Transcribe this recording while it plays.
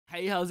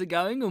Hey, how's it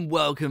going? And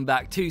welcome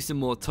back to some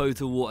more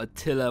Total War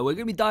Attila. We're going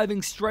to be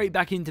diving straight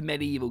back into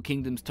Medieval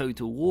Kingdoms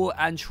Total War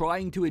and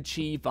trying to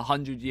achieve the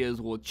 100 Years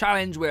War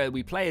Challenge, where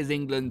we play as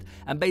England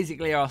and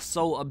basically our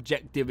sole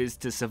objective is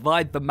to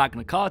survive the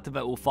Magna Carta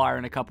that will fire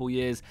in a couple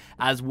years,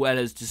 as well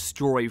as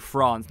destroy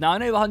France. Now, I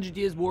know the 100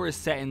 Years War is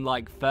set in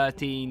like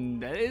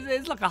 13,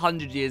 it's like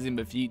 100 years in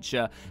the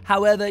future.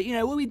 However, you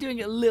know, we'll be doing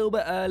it a little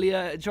bit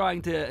earlier,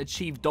 trying to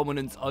achieve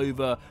dominance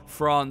over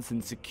France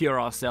and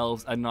secure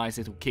ourselves a nice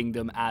little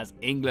kingdom as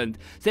England.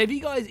 So if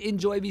you guys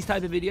enjoy these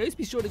type of videos,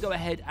 be sure to go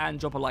ahead and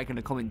drop a like and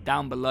a comment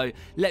down below.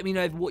 Let me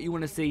know what you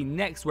want to see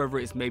next, whether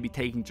it's maybe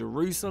taking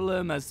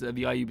Jerusalem as the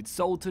Ayyubid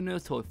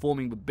Sultanate or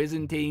forming the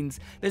Byzantines.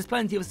 There's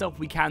plenty of stuff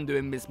we can do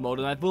in this mod,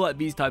 and I feel like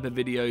these type of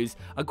videos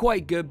are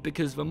quite good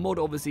because the mod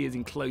obviously is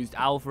in closed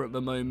alpha at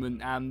the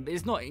moment and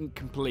it's not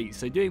incomplete,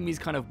 so doing these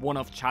kind of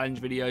one-off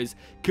challenge videos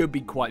could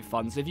be quite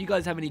fun. So if you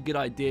guys have any good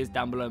ideas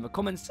down below in the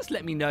comments, just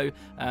let me know.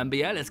 But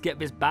yeah, let's get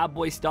this bad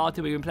boy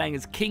started. We've been playing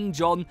as King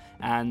John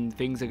and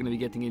things are going to be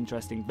getting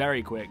interesting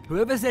very quick.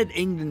 Whoever said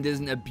England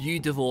isn't a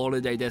beautiful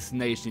holiday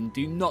destination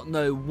do not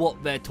know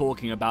what they're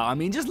talking about. I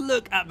mean, just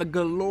look at the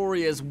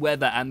glorious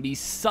weather and the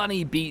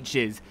sunny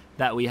beaches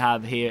that we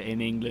have here in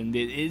England.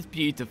 It is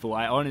beautiful.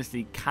 I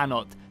honestly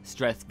cannot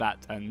stress that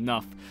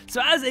enough.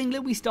 So as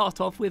England, we start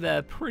off with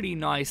a pretty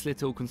nice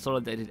little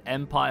consolidated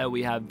empire.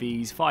 We have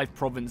these 5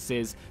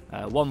 provinces,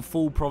 one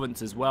full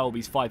province as well,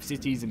 these 5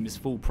 cities in this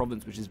full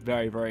province, which is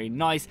very, very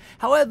nice.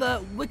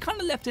 However, we're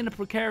kind of left in a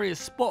precarious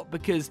spot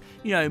because,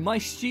 you know, my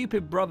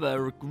stupid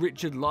brother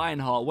Richard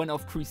Lionheart went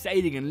off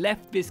crusading and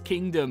left this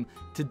kingdom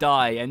to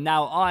die, and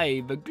now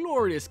I, the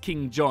glorious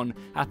King John,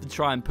 have to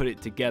try and put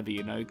it together.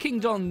 You know, King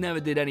John never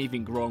did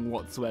anything wrong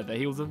whatsoever.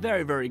 He was a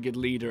very, very good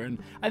leader, and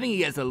I think he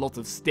gets a lot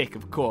of stick,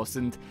 of course,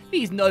 and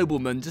these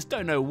noblemen just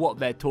don't know what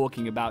they're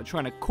talking about,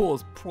 trying to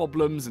cause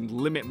problems and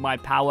limit my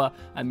power.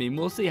 I mean,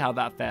 we'll see how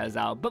that fares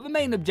out, but the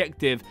main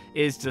objective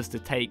is just to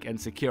take and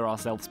secure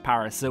ourselves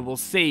Paris, so we'll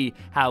see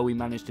how we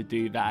manage to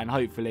do that and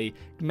hopefully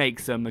make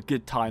some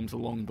good times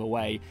along the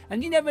way.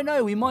 And you never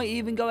know, we might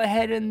even go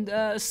ahead and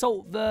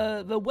assault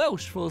the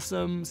Welsh for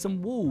some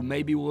wool.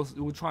 Maybe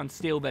we'll try and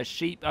steal their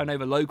sheep. I know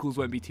the locals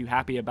won't be too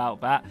happy about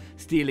that,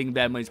 stealing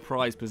their most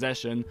prized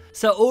possession.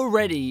 So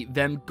already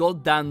them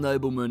goddamn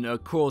noblemen are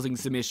causing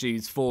some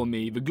issues for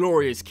me, the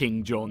glorious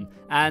King John.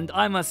 And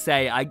I must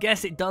say, I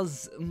guess it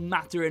does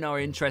matter in our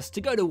interest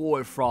to go to war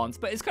with France,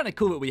 but it's kind of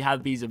cool that we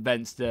have these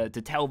events to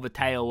tell the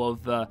tale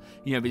of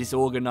you know, this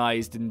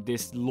organized and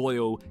this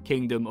loyal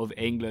kingdom of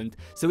England.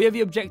 So we have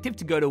the objective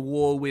to go to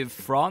war with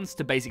France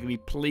to basically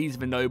please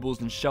the nobles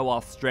and show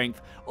our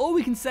strength, or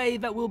we can say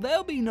that, well,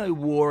 there'll be no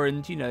war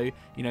and, you know,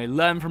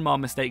 learn from our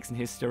mistakes in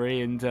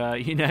history and,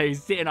 you know,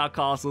 sit in our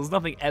castles.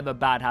 Nothing ever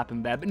bad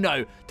happened there. But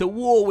no, to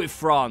war with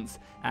France.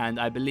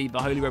 And I believe the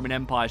Holy Roman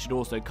Empire should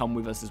also come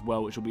with us as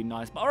well, which will be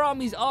nice. But our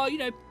armies are, you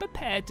know,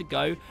 prepared to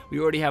go. We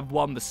already have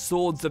won the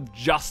Swords of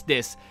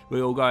Justice.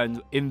 We'll go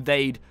and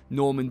invade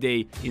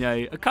Normandy, you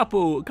know, a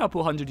couple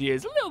hundred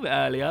years, a little bit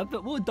earlier.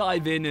 But we'll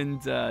dive in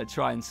and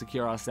try and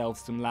secure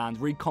ourselves some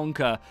land,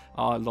 reconquer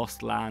our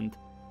lost land.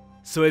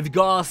 So we've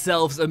got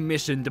ourselves a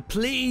mission to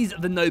please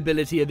the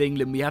nobility of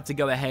England. We have to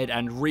go ahead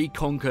and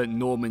reconquer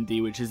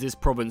Normandy, which is this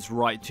province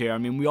right here. I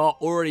mean, we are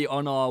already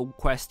on our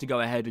quest to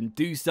go ahead and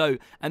do so,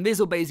 and this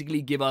will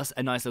basically give us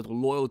a nice little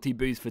loyalty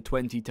boost for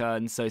 20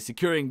 turns. So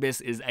securing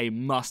this is a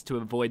must to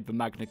avoid the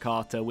Magna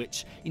Carta,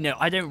 which, you know,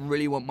 I don't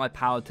really want my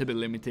power to be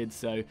limited,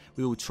 so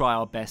we will try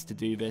our best to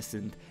do this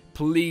and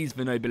please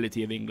the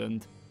nobility of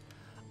England.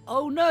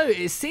 Oh no,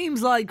 it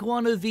seems like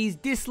one of these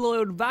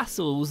disloyal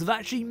vassals have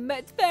actually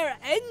met their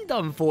end,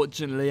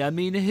 unfortunately. I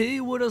mean,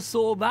 who would have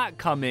saw that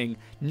coming?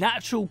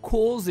 Natural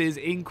causes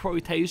in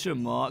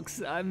quotation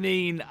marks. I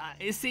mean,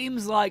 it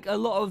seems like a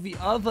lot of the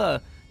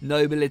other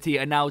nobility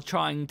are now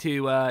trying to,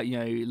 you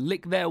know,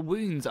 lick their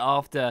wounds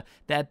after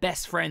their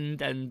best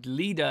friend and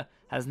leader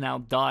has now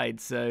died.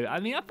 So, I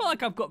mean, I feel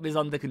like I've got this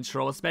under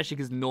control, especially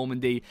because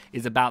Normandy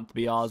is about to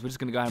be ours. We're just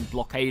going to go ahead and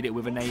blockade it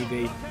with a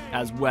navy,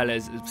 as well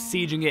as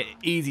sieging it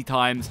easy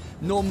times.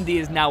 Normandy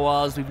is now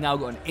ours. We've now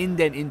got an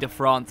indent into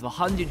France. The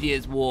 100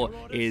 Years War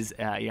is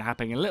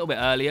happening a little bit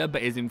earlier,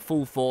 but is in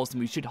full force, and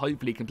we should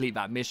hopefully complete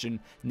that mission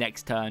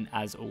next turn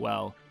as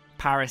well.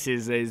 Paris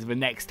is the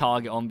next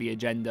target on the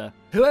agenda.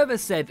 Whoever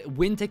said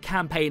winter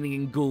campaigning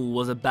in Gaul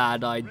was a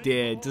bad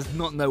idea does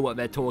not know what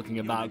they're talking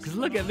about, because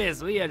look at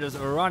this, we are just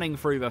running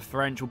through the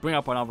French. We'll bring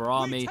up another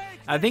army.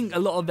 I think a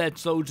lot of their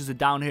soldiers are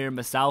down here in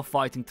the south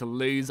fighting to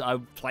lose.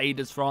 I've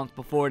played as France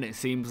before and it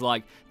seems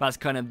like that's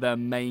kind of their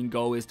main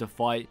goal, is to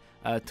fight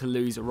to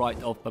lose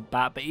right off the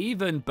bat. But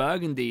even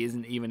Burgundy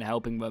isn't even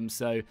helping them,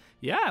 so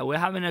yeah, we're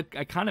having a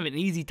kind of an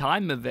easy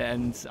time of it,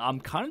 and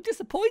I'm kind of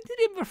disappointed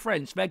in the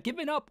French. They're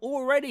giving up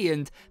already,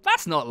 and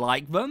that's not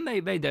like them.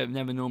 They don't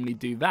never normally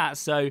do that,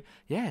 so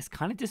yeah, it's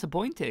kind of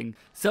disappointing.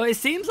 So it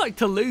seems like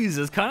Toulouse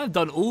has kind of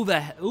done all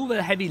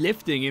the heavy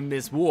lifting in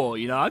this war.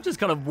 You know, I've just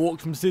kind of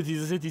walked from city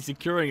to city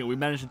securing it. We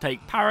managed to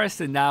take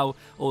Paris, and now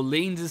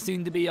Orleans is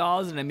soon to be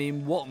ours, and I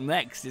mean, what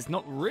next? It's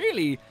not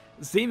really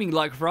seeming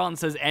like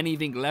France has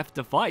anything left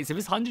to fight. So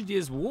this 100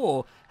 Years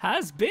War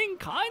has been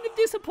kind of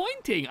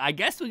disappointing. I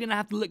guess we're going to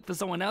have to look for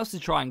someone else to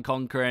try and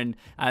conquer. And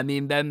I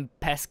mean, them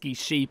pesky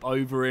sheep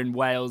over in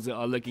Wales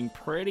are looking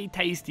pretty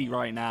tasty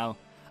right now.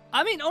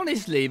 I mean,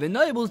 honestly, the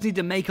nobles need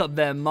to make up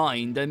their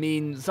mind. I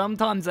mean,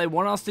 sometimes they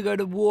want us to go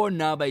to war,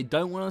 now they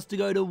don't want us to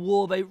go to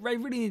war. They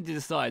really need to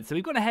decide. So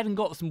we've gone ahead and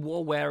got some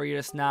war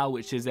weariness now,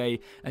 which is a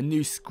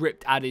new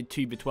script added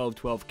to the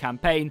 12-12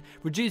 campaign,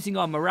 reducing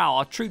our morale.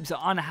 Our troops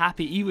are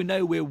unhappy, even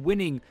though we're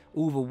winning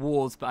all the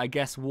wars, but I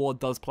guess war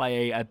does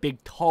play a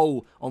big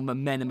toll on the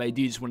men, and they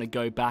do just want to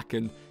go back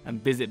and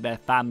visit their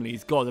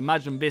families. God,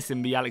 imagine this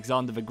in the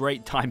Alexander the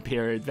Great time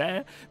period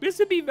there. This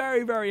would be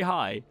very, very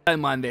high.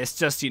 Don't mind this,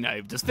 just, you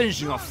know, just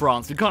finishing off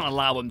France. We can't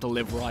allow them to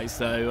live right,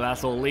 so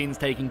that's all Lean's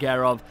taken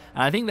care of.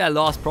 And I think their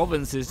last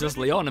province is just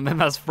Lyon, and then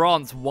that's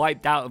France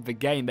wiped out of the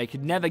game. They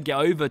could never get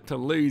over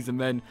Toulouse, and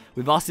then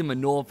with us in the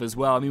north as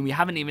well. I mean, we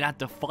haven't even had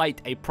to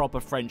fight a proper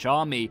French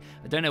army.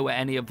 I don't know where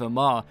any of them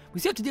are. We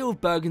still have to deal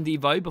with Burgundy,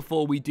 though,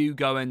 before we do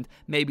go and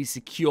maybe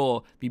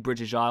secure the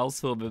British Isles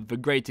for the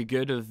greater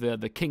good of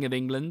the King of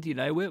England. You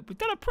know, we've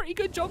done a pretty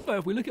good job, though.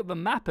 If we look at the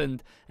map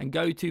and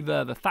go to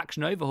the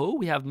faction overhaul,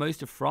 we have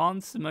most of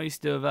France,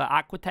 most of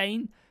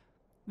Aquitaine.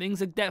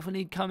 Things are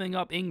definitely coming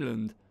up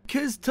England.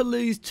 Because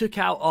Toulouse took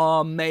out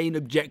our main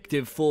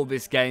objective for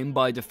this game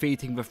by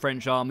defeating the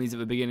French armies at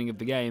the beginning of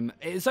the game,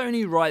 it's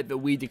only right that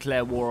we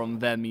declare war on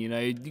them, you know.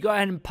 You go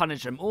ahead and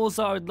punish them.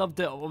 Also, I'd love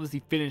to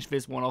obviously finish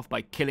this one off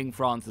by killing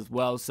France as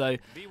well. So,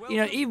 you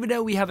know, even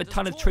though we have a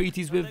ton of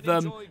treaties with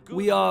them,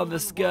 we are the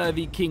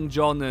scurvy King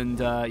John, and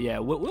yeah,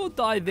 we'll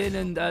dive in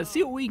and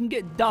see what we can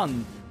get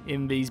done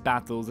in these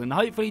battles, and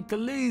hopefully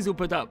Toulouse will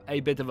put up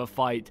a bit of a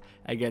fight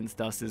against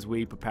us as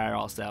we prepare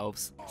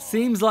ourselves.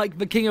 Seems like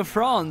the King of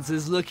France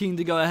is looking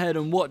to go ahead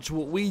and watch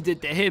what we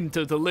did to him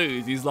to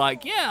Toulouse. He's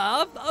like,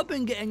 yeah, I've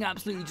been getting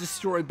absolutely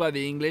destroyed by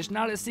the English.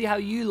 Now let's see how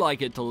you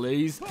like it,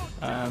 Toulouse.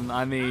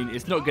 I mean,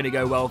 it's not going to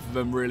go well for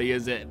them, really,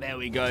 is it? There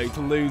we go.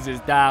 Toulouse is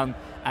down.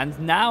 And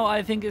now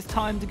I think it's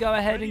time to go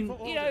ahead and,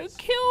 you know,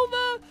 kill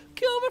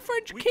the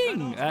French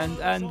king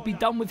and be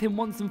done with him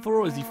once and for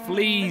all as he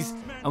flees.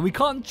 And we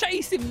can't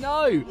chase him,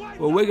 no.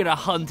 Well, we're going to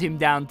hunt him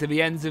down to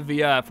the ends of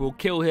the earth. We'll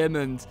kill him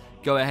and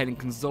go ahead and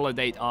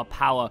consolidate our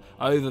power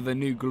over the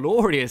new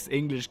glorious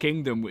English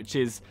kingdom, which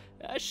is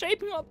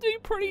shaping up to be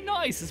pretty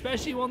nice,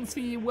 especially once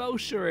the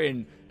Welsh are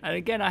in. And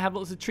again, I have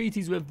lots of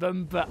treaties with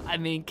them, but I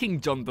mean, King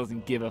John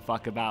doesn't give a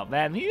fuck about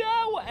them.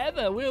 Yeah,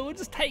 whatever. We'll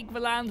just take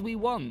the land we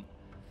want.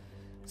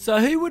 So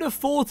who would have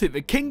thought it?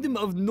 The Kingdom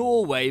of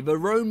Norway, the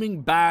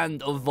roaming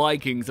band of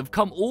Vikings, have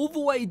come all the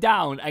way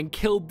down and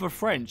killed the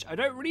French. I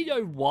don't really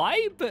know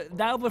why, but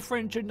now the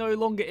French are no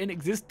longer in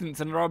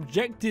existence, and our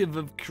objective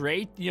of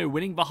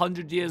winning the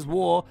 100 Years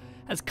War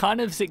has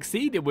kind of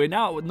succeeded. We're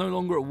now no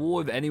longer at war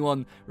with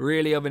anyone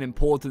really of an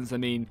importance. I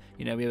mean,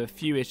 you know, we have a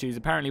few issues.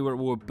 Apparently we're at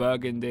war with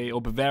Burgundy or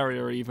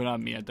Bavaria even. I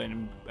mean, I don't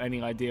have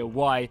any idea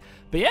why.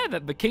 But yeah,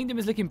 the kingdom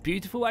is looking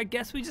beautiful. I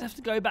guess we just have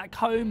to go back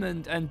home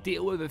and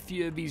deal with a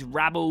few of these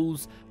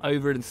rabbles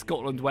over in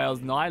Scotland,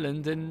 Wales and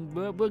Ireland, and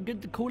we're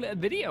good to call it a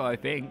video, I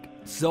think.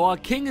 So our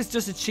king has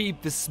just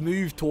achieved the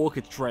smooth talker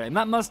trait, and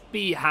that must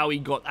be how he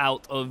got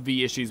out of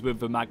the issues with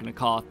the Magna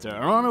Carta.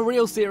 And on a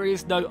real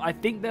serious note, I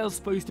think there's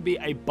supposed to be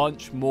a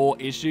bunch more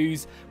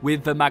issues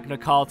with the Magna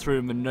Carta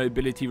and the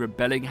nobility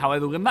rebelling.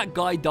 However, when that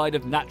guy died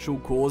of natural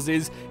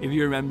causes, if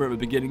you remember at the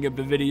beginning of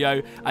the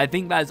video, I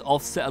think that has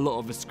offset a lot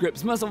of the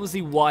scripts. And that's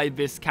obviously why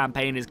this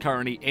campaign is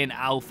currently in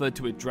alpha,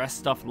 to address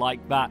stuff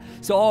like that.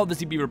 So I'll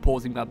obviously be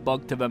reporting that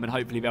bug to them, and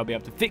hopefully they'll be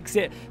able to fix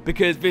it,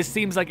 because this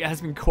seems like it has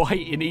been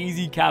quite an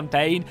easy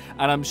campaign,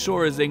 and I'm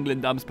sure as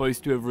England I'm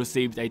supposed to have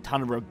received a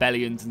ton of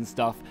rebellions and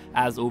stuff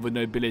as all the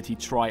nobility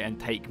try and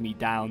take me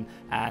down.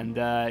 And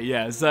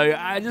yeah, so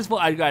I just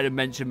thought I'd go ahead and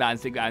mention that and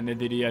stick that in the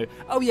video.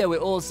 Oh yeah, we're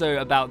also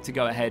about to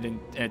go ahead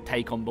and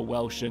take on the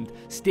Welsh and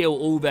steal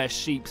all their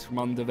sheep from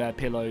under their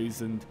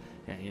pillows and,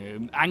 you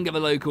know, anger the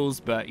locals,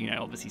 but, you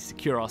know, obviously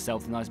secure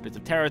ourselves a nice bit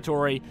of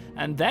territory.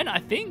 And then I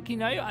think, you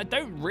know, I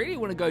don't really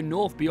want to go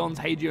north beyond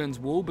Hadrian's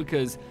Wall,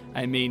 because,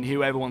 I mean,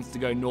 whoever wants to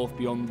go north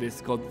beyond this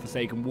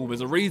godforsaken wall,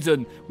 there's a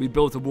reason we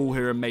built a wall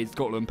here and made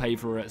Scotland pay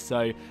for it.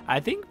 So I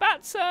think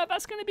that's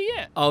going to be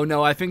it. Oh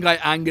no, I think I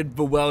angered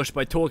the Welsh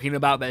by talking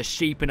about their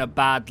sheep in a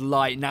bad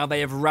light. Now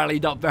they have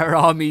rallied up their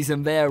armies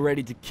and they're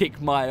ready to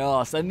kick my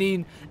ass. I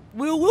mean,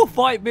 We'll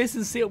fight this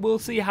and we'll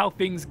see how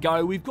things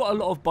go. We've got a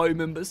lot of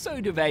bowmen, but so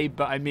do they.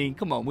 But I mean,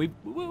 come on, we'll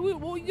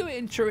do it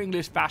in true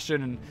English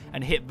fashion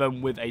and hit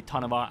them with a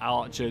ton of our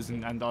archers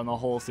and on our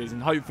horses,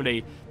 and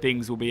hopefully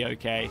things will be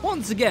okay.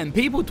 Once again,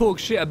 people talk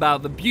shit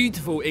about the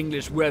beautiful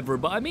English weather,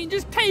 but I mean,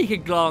 just take a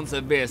glance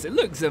at this. It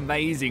looks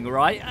amazing,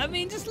 right? I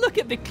mean, just look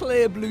at the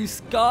clear blue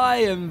sky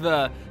and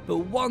the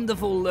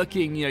wonderful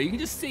looking, you know, you can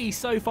just see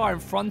so far in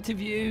front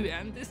of you,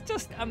 and it's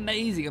just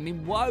amazing. I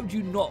mean, why would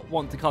you not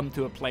want to come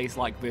to a place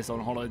like this on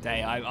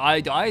holiday?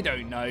 I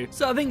don't know.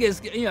 So I think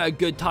it's, you know, a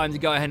good time to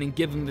go ahead and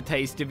give them the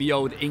taste of the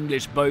old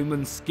English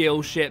bowman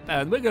skill ship,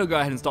 and we're going to go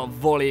ahead and start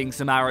volleying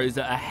some arrows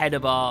ahead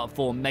of our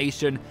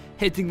formation,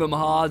 hitting them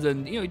hard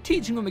and, you know,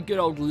 teaching them a good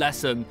old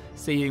lesson,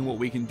 seeing what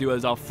we can do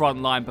as our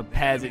front line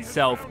prepares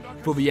itself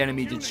for the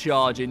enemy to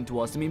charge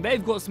into us. I mean,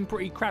 they've got some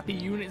pretty crappy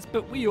units,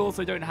 but we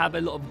also don't have a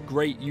lot of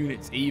great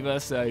units either,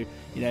 so,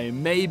 you know,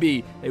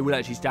 maybe they will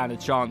actually stand a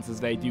chance as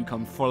they do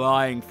come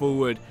flying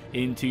forward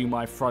into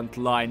my front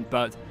line.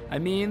 But I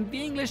mean,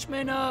 the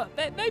Englishmen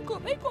they've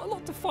got a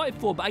lot to fight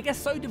for, but I guess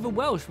so do the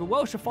Welsh. The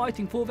Welsh are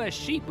fighting for their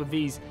sheep with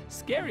these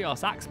scary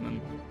ass axemen.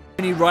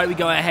 Right, we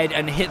go ahead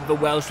and hit the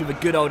Welsh with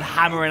a good old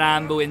hammer and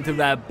anvil into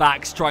their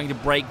backs, trying to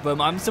break them.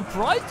 I'm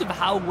surprised of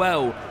how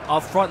well our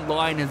front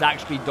line has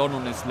actually done,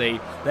 honestly.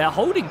 They're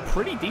holding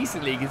pretty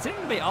decently,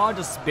 considering they are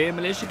just spear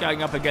militia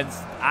going up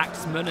against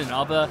axemen and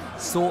other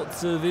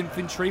sorts of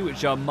infantry,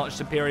 which are much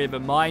superior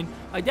than mine.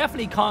 I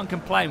definitely can't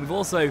complain. We've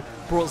also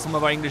brought some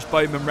of our English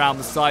bowmen around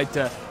the side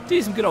to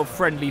do some good old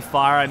friendly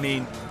fire. I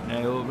mean, you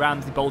know,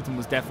 Ramsay Bolton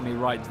was definitely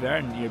right there,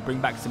 and, you know, bring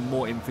back some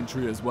more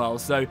infantry as well.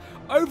 So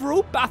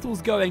overall,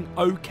 battle's going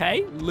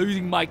okay.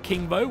 Losing my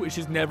king though, which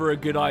is never a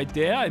good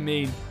idea. I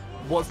mean,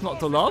 what's not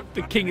to love?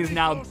 The king is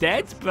now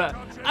dead, but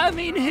I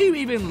mean, who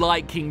even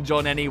liked King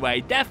John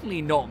anyway?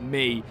 Definitely not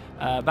me.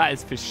 That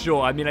is for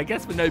sure. I mean, I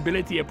guess the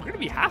nobility are going to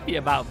be happy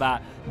about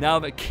that now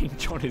that King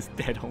John is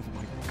dead. Oh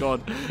my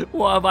god,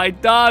 what have I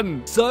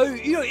done? So,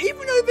 you know,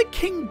 even though the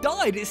king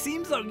died, it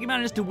seems like we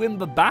managed to win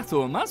the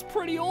battle, and that's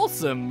pretty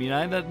awesome. You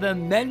know, the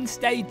men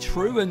stayed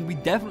true, and we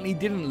definitely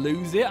didn't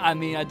lose it. I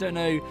mean, I don't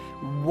know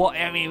what,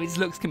 I mean, it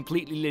looks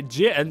completely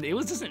legit, and it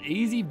was just an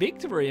easy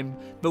victory, and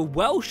the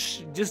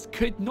Welsh just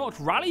could not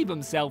rally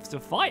themselves to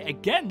fight.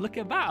 Again, look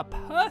at that, a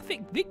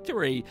perfect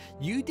victory.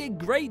 You did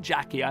great,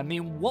 Jackie. I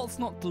mean, what's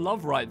not to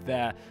love right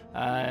there?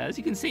 As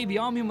you can see, the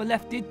army on the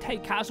left did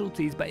take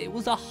casualties, but it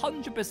was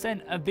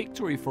 100% a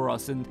victory for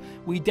us, and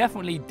we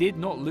definitely did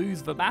not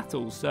lose the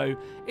battle, so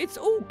it's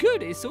all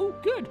good. It's all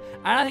good,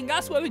 and I think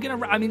that's where we're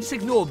gonna, I mean, just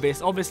ignore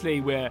this.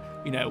 Obviously, we're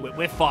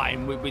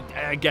fine. We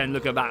again,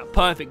 look at that,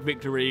 perfect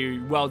victory.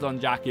 Well done,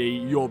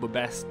 Jackie. You're the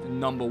best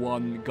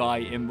 #1 guy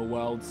in the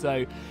world.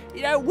 So,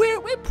 you know,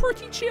 we're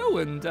pretty chill,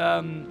 and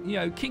you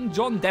know, King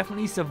John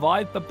definitely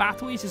survived the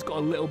battle. He's just got a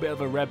little bit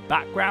of a red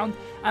background,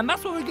 and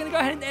that's where we're gonna go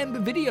ahead and end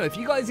the video. If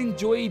you guys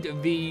enjoyed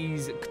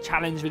these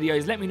challenge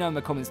videos, let me know in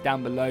the comments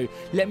down below.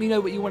 Let me know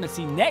what you want to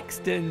see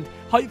next, and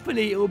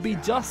hopefully it will be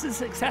just as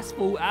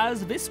successful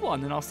as this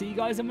one, and I'll see you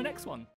guys in the next one.